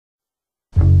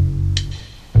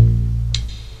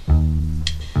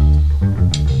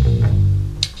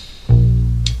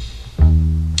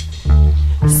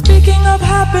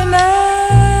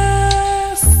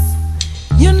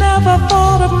a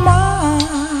thought of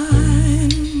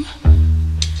mine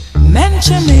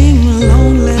mentioning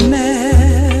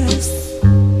loneliness.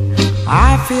 I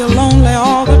feel lonely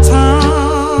all the time.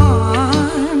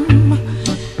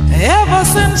 Ever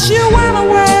since you went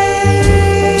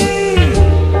away,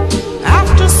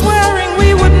 after swearing we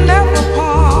would never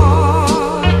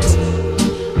part,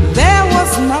 there was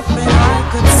nothing I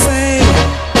could say.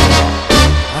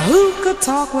 Who could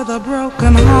talk with a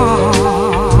broken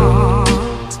heart?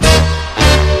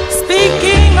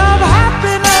 Speaking of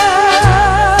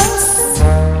happiness,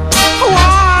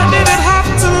 why did it have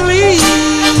to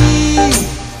leave?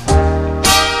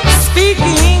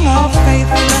 Speaking of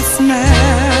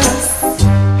faithlessness,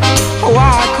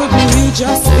 why couldn't you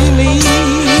just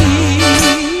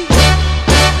believe?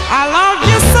 I love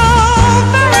you so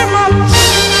very much.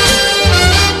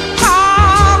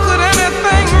 How could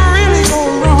anything really go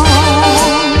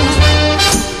wrong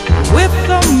with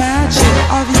the magic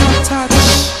of your touch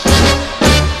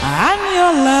and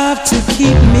your love to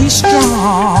keep me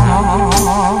strong?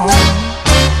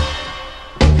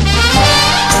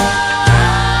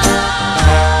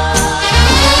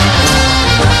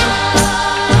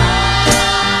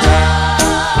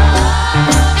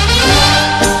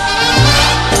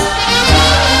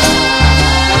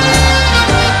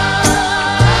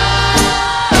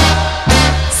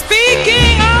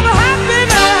 Speaking of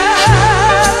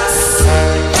happiness,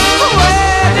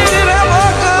 where did it ever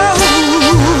go?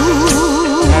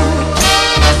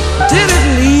 Did it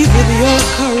leave with your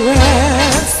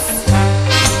caress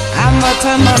and the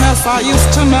tenderness I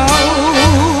used to know?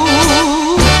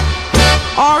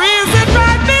 Or is it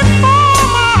right before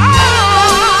my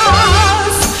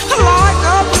eyes, like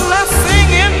a blessing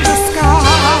in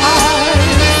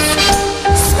disguise?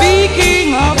 Speaking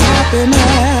of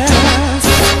happiness,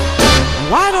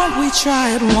 why don't we try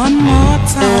it one more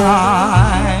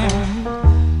time?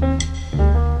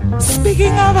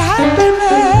 Speaking of happiness,